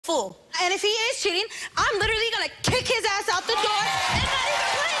fool. And if he is cheating, I'm literally gonna kick his ass out the door and not even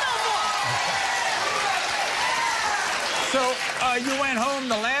play no more. So you went home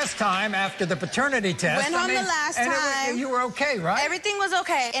the last time after the paternity test. Went home the last time. You were okay, right? Everything was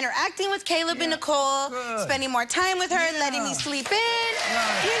okay. Interacting with Caleb and Nicole, spending more time with her, letting me sleep in.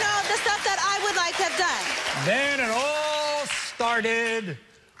 Right. You know, the stuff that I would like to have done. Then it all started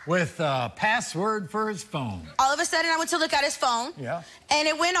with a password for his phone. All of a sudden, I went to look at his phone. Yeah. And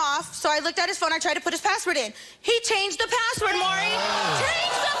it went off, so I looked at his phone. I tried to put his password in. He changed the password, Maury.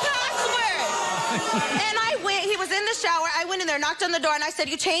 Changed the password. And I went, he was in the shower. I went in there, knocked on the door, and I said,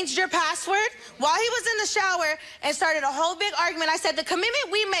 you changed your password? While he was in the shower and started a whole big argument, I said, the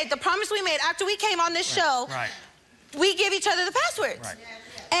commitment we made, the promise we made after we came on this show, we give each other the passwords. Right.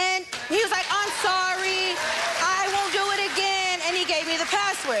 And he was like, I'm sorry, I won't do it again. And he gave me the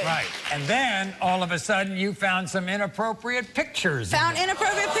password. Right. And then, all of a sudden, you found some inappropriate pictures. Found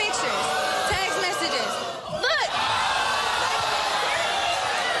inappropriate pictures, text messages. Look.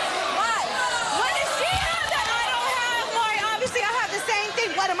 What? What does she have that I don't have, Maury? Obviously, I have the same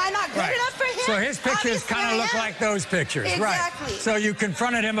thing. What, am I not good enough for him? So his pictures kind of look like those pictures. Exactly. Right. So you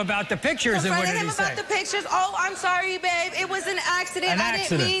confronted him about the pictures, and what did he say? Confronted him about the pictures. Oh, I'm sorry, babe. It was an accident. I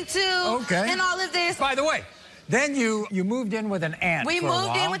didn't mean to. Okay. And all of this. By the way, then you moved in with an aunt. We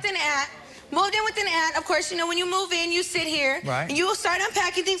moved in with an aunt. Moved in with an aunt. Of course, you know, when you move in, you sit here. Right. And you will start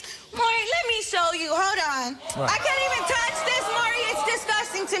unpacking things. Maury, let me show you. Hold on. Right. I can't even touch this, Maury. It's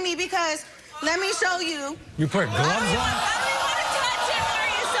disgusting to me because, let me show you. You put gloves on? I don't even want to touch it,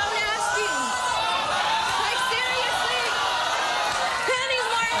 Maury. It's so nasty. Like, seriously? Pennies,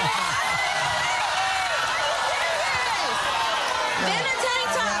 Maury. Then a tank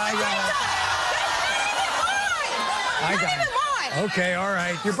top. I got it. Not even mine. Okay, all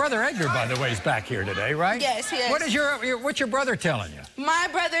right. Your brother Edgar, by the way, is back here today, right? Yes, he is. What's your brother telling you? My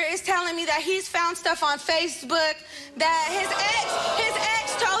brother is telling me that he's found stuff on Facebook, that his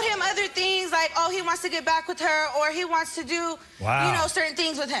ex told him other things, like, oh, he wants to get back with her, or he wants to do, you know, certain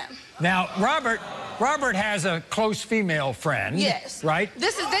things with him. Now, Robert has a close female friend. Yes. Right?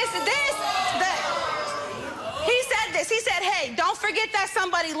 He said, hey, don't forget that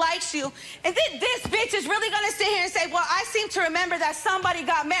somebody likes you. And then this bitch is really gonna sit here and say, well, I seem to remember that somebody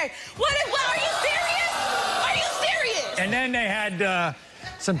got married. What are you serious? Are you serious? And then they had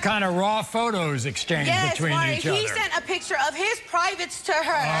some kind of raw photos exchanged between each other. He sent a picture of his privates to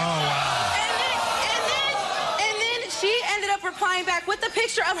her. Oh, wow. And then she ended up replying back with a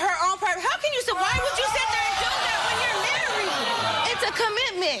picture of her own private. How can you say, why would you sit there and do that when you're married? It's a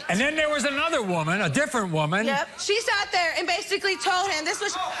commitment. And then there was another woman, a different woman. Yep. She sat there and basically told him, she's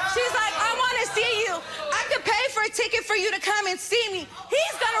like, I want to see you. I could pay for a ticket for you to come and see me.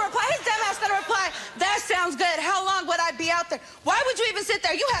 He's going to reply, his dumb ass going to reply, that sounds good. How long would I be out there? Why would you even sit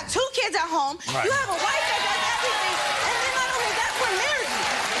there? You have 2 kids at home. Right. You have a wife that does everything. And then not only that, we're married.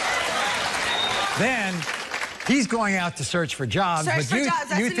 Then he's going out to search for jobs. You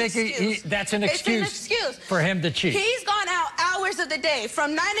think that's an excuse for him to cheat? He's gone out hours of the day,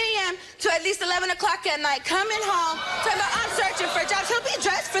 from 9 a.m. to at least 11 o'clock at night, coming home, talking about, I'm searching for jobs. He'll be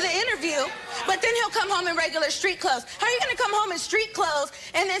dressed for the interview, but then he'll come home in regular street clothes. How are you going to come home in street clothes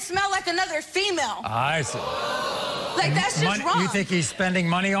and then smell like another female? I see. Like, that's just wrong. You think he's spending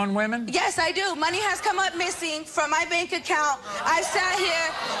money on women? Yes, I do. Money has come up missing from my bank account. I've sat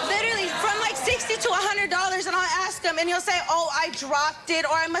here literally from like $60 to $100, and I'll ask him, and he'll say, oh, I dropped it,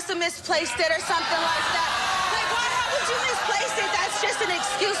 or I must have misplaced it, or something like that. Like, how would you misplace it? That's just an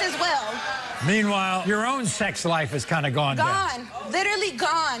excuse as well. Meanwhile, your own sex life is kind of gone down. Literally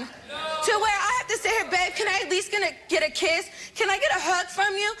gone. To where I have to say, here, babe, can I at least get a kiss? Can I get a hug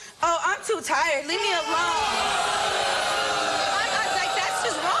from you? Oh, I'm too tired. Leave me alone. Like, that's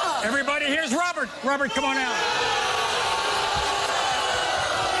just wrong. Everybody, here's Robert. Robert, come on out.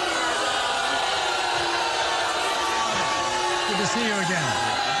 Good to see you again.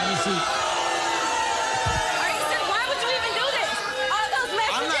 Let me see. Why would you even do this? All those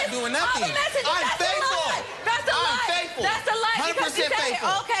messages. I'm not doing nothing. All the messages. I'm faithful. That's a lie. I'm faithful. That's a lie. 100%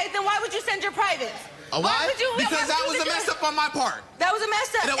 faithful. Okay, then why would you send your privates? Why? Because that was a mess up on my part. That was a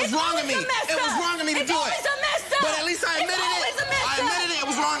mess up. And it was wrong of me. It was wrong of me to do it. It's always a mess up. But at least I admitted it. I admitted it. It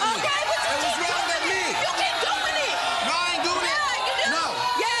was wrong of me. Okay, but it was wrong of me. You keep doing it. No, I ain't doing it. Yeah, you do. No.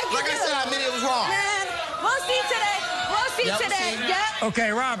 Yeah, you do. Like I said, I admitted it was wrong. Man, we'll see today. We'll see today. Yeah.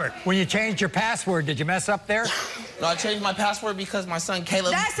 Okay, Robert, when you changed your password, did you mess up there? No, I changed my password because my son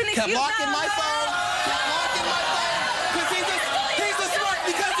Caleb kept locking my phone. Kept locking my phone. Because he's a smart,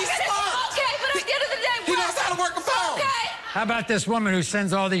 because he's smart. Okay, but at the end of the day, he knows how to work a phone. Okay. How about this woman who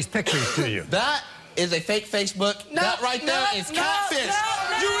sends all these pictures to you? That is a fake Facebook. That right there is catfish.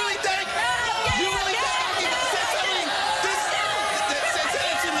 You really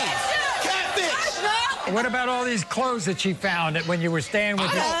What about all these clothes that she found when you were staying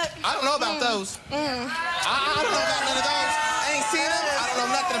with her? I don't know about those. I don't know about none of those. I ain't seen them. I don't know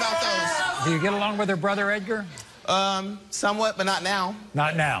nothing about those. Do you get along with her brother, Edgar? Somewhat, but not now.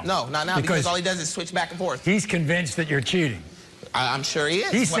 Not now? No, not now, because all he does is switch back and forth. He's convinced that you're cheating. I'm sure he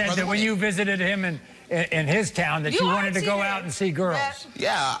is. He said that when you visited him in his town that you wanted to go out and see girls.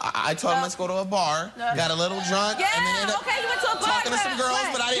 Yeah, I told him let's go to a bar, got a little drunk, and then ended up you went to a bar, talking to some girls,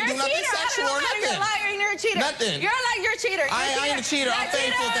 but I didn't do nothing sexual or nothing. You're a liar and you're a cheater. Nothing. You're like, you're a cheater. I ain't a cheater. I'm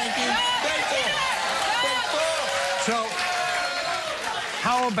faithful, thank you. Faithful. So,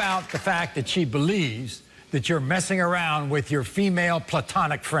 how about the fact that she believes that you're messing around with your female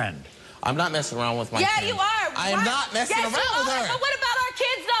platonic friend? I'm not messing around with my friend. Yeah, you are. I am not messing around with her. But what about our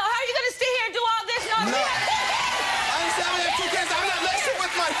kids, though? How are you going to sit here and do all this? No. I understand we have 2 kids. I'm not messing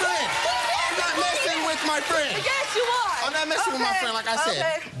with my friend. I'm not messing with my friend. Yes, you are. I'm not messing with my friend, like I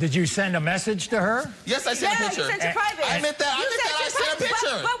said. Did you send a message to her? Yes, I sent a picture. You sent it private. I admit that. I sent a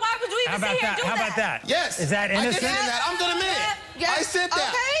picture. But why would we even sit here and do that? How about that? Yes. Is that innocent? I did that. I'm going to admit it. Yes. I sent that.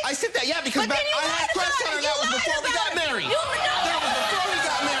 Okay. I sent that, yeah, because I had a crush on her. That was before we got married. That was before we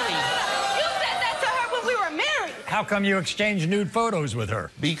got married. You said that to her when we were married. How come you exchanged nude photos with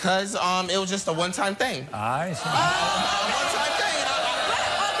her? Because it was just a one-time thing. I see. A one-time thing.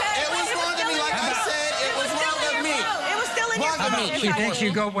 It was wrong of me, like I said. It was wrong of me. It was still in your phone. She thinks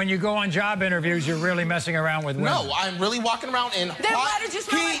when you go on job interviews, you're really messing around with women. No, I'm really walking around in Then why did you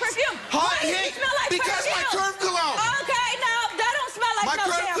smell like perfume? Hot Why did you heat. smell like Because perfume? my curve cologne. Okay, no, that don't smell like My no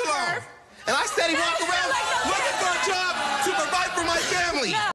curve damn cologne. curve. And I steady walk around looking for a job to provide for my family.